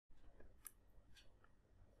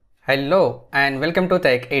Hello and welcome to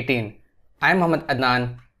taik18. I am Mohammed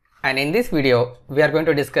Adnan, and in this video we are going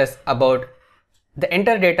to discuss about the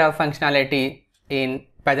enter data functionality in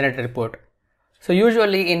Paginated report. So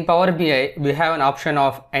usually in Power BI we have an option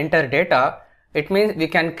of enter data. It means we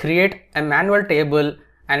can create a manual table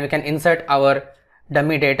and we can insert our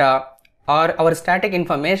dummy data or our static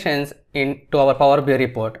informations into our Power BI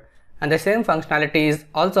report, and the same functionality is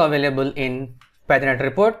also available in Paginated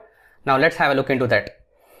report. Now let's have a look into that.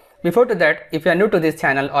 Before to that, if you are new to this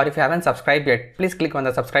channel or if you haven't subscribed yet, please click on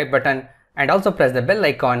the subscribe button and also press the bell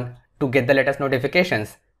icon to get the latest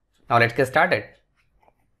notifications. Now let's get started.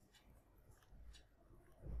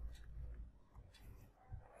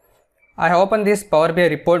 I have opened this Power BI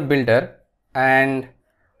report builder, and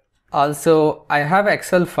also I have an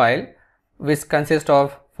Excel file which consists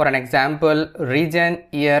of, for an example, region,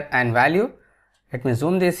 year and value. Let me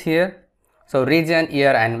zoom this here. So region,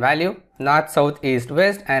 year and value, north, south, east,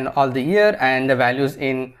 west, and all the year and the values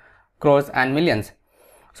in crores and millions.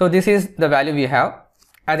 So this is the value we have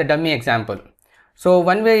as a dummy example. So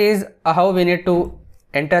one way is how we need to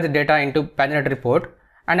enter the data into Paginated report,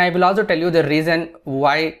 and I will also tell you the reason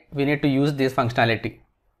why we need to use this functionality.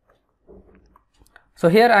 So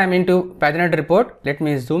here I am into Paginated report. Let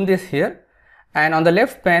me zoom this here, and on the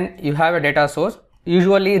left pane you have a data source.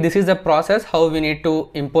 Usually this is the process how we need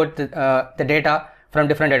to import the data from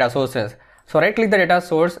different data sources. So right click the data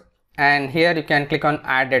source, and here you can click on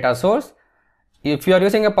add data source. If you are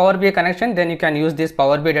using a Power BI connection, then you can use this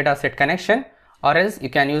Power BI data set connection, or else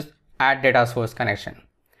you can use add data source connection.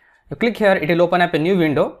 You click here, it will open up a new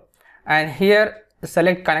window, and here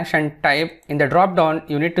select connection type. In the drop down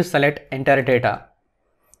you need to select enter data,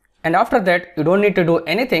 and after that you don't need to do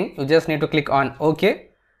anything. You just need to click on OK,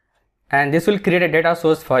 and this will create a data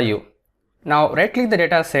source for you. Now right click the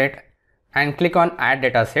data set and click on add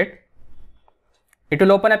data set. It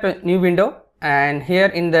will open up a new window, and here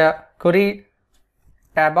in the query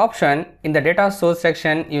tab option, in the data source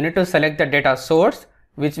section you need to select the data source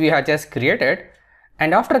which we have just created,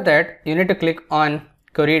 and after that you need to click on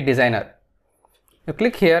query designer. You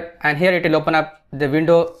click here, and here it will open up the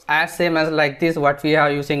window as same as like this what we are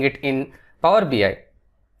using it in Power BI.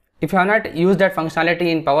 If you have not used that functionality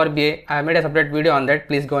in Power BI, I have made a separate video on that.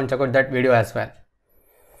 Please go and check out that video as well.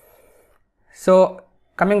 So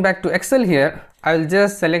coming back to Excel here, I will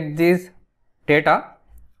just select this data,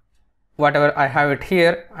 whatever I have it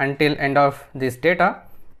here until end of this data.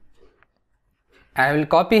 I will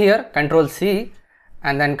copy here, Control C,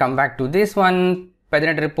 and then come back to this one,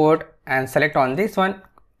 Paginated report, and select on this one,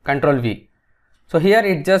 Control V. So here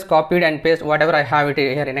it just copied and pasted whatever I have it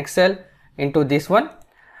here in Excel into this one.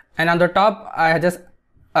 And on the top I just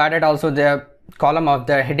added also the column of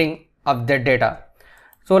the heading of the data.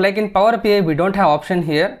 So like in Power BI we don't have option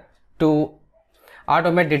here to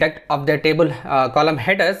automate detect of the table column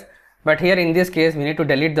headers, but here in this case we need to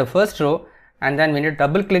delete the first row, and then we need to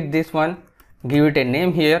double click this one, give it a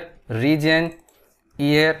name here, region,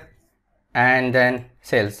 year and then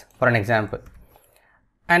sales, for an example.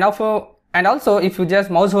 And also if you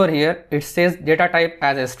just mouse over here, it says data type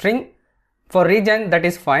as a string. For region that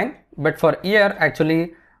is fine, but for year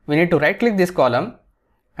actually we need to right click this column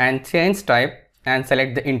and change type and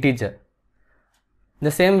select the integer. The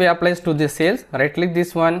same way applies to the sales. Right click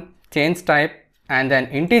this one, change type and then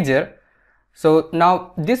integer. So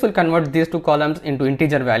now this will convert these two columns into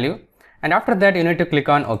integer value, and after that you need to click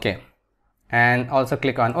on OK and also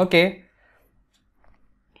click on OK.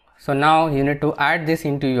 So now you need to add this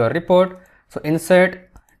into your report. So insert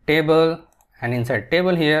table and insert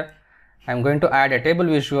table here. I'm going to add a table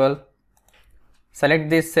visual. Select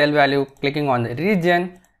this cell value, clicking on the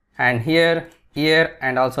region, and here year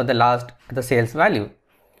and also the sales value.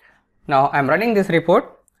 Now I'm running this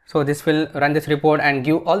report. So this will run this report and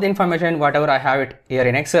give all the information whatever I have it here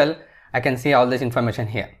in Excel. I can see all this information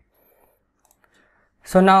here.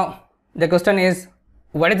 So now the question is,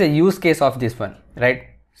 what is the use case of this one, right?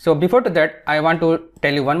 So before to that I want to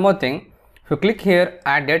tell you one more thing. If you click here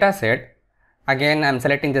add data set, again I'm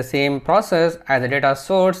selecting the same process as a data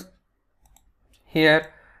source here,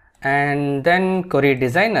 and then query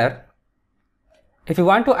designer. If you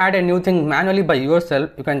want to add a new thing manually by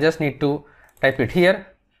yourself, you can just need to type it here,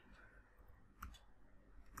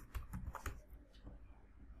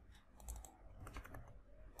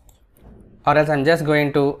 or else I'm just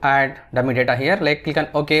going to add dummy data here, like click on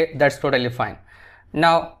OK. That's totally fine.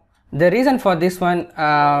 Now the reason for this one,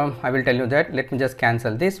 I will tell you that. Let me just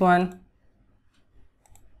cancel this one.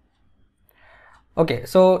 Okay,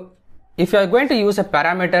 so if you are going to use a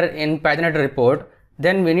parameter in Paginated report,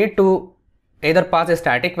 then we need to either pass a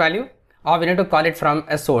static value or we need to call it from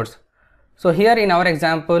a source. So here in our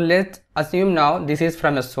example, let's assume now this is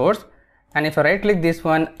from a source, and if I right click this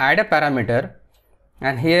one, add a parameter,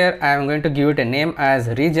 and here I am going to give it a name as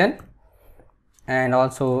region, and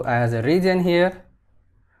also as a region here,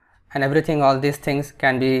 and everything, all these things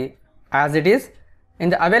can be as it is. In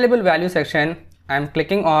the available value section, I am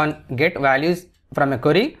clicking on get values from a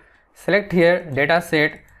query, select here data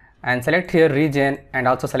set, and select here region, and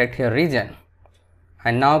also select here region,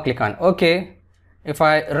 and now click on OK. If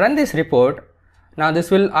I run this report, now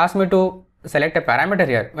this will ask me to select a parameter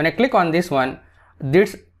here. When I click on this one,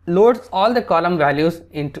 this loads all the column values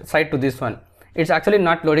inside to this one. It's actually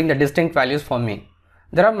not loading the distinct values for me.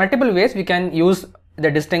 There are multiple ways we can use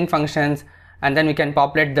the distinct functions, and then we can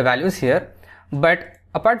populate the values here. But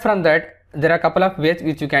apart from that, there are a couple of ways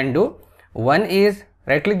which you can do. One is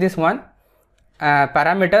right click this one,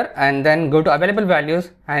 parameter, and then go to available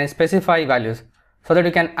values and specify values, so that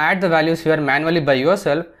you can add the values here manually by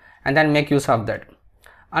yourself and then make use of that.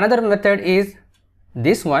 Another method is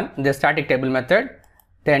this one, the static table method,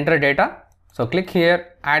 to enter data. So click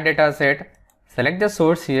here, add data set, select the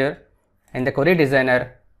source here in the query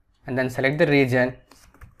designer, and then select the region.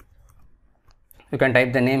 You can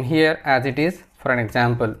type the name here as it is. For an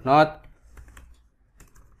example, north,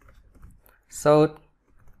 south,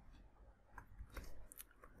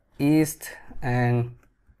 east, and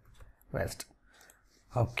west.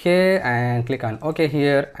 OK, and click on OK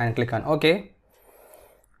here, and click on OK.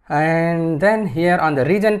 And then here on the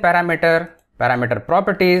region parameter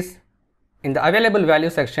properties, in the available value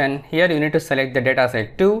section, here you need to select the data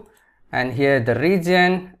set 2, and here the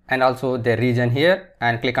region, and also the region here,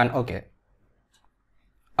 and click on OK.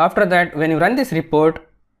 After that, when you run this report,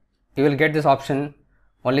 you will get this option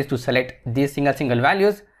only to select these single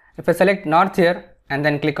values. If I select north here and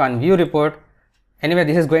then click on view report, anyway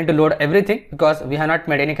this is going to load everything because we have not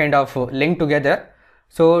made any kind of link together.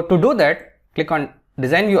 So to do that, click on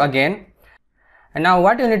design view again, and now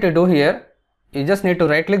what you need to do here, you just need to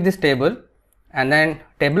right click this table and then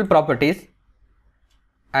table properties,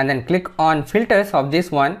 and then click on filters of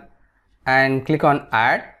this one and click on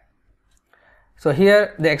add. So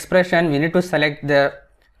here the expression, we need to select the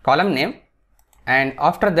column name, and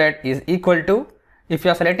after that is equal to. If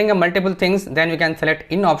you are selecting a multiple things, then you can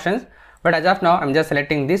select in options, but as of now I'm just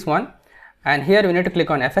selecting this one. And here we need to click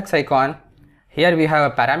on FX icon. Here we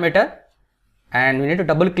have a parameter, and we need to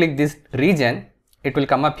double click this region. It will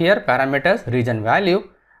come up here, parameters, region value,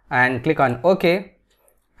 and click on OK,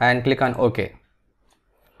 and click on OK.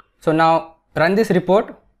 So now run this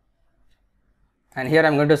report, and here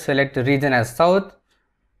I'm going to select the region as south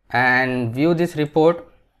and view this report.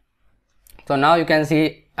 So now you can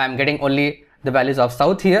see I'm getting only the values of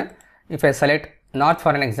south here. If I select north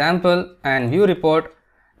for an example and view report,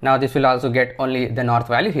 now this will also get only the north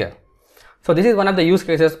value here. So this is one of the use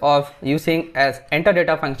cases of using as enter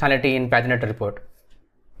data functionality in Paginated report.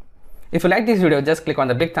 If you like this video, just click on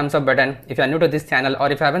the big thumbs up button. If you are new to this channel,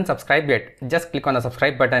 or if you haven't subscribed yet, just click on the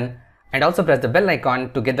subscribe button, and also press the bell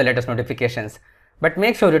icon to get the latest notifications. But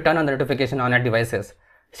make sure you turn on the notification on your devices.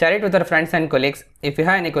 Share it with your friends and colleagues. If you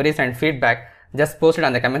have any queries and feedback, just post it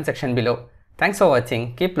on the comment section below. Thanks for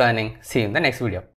watching. Keep learning. See you in the next video.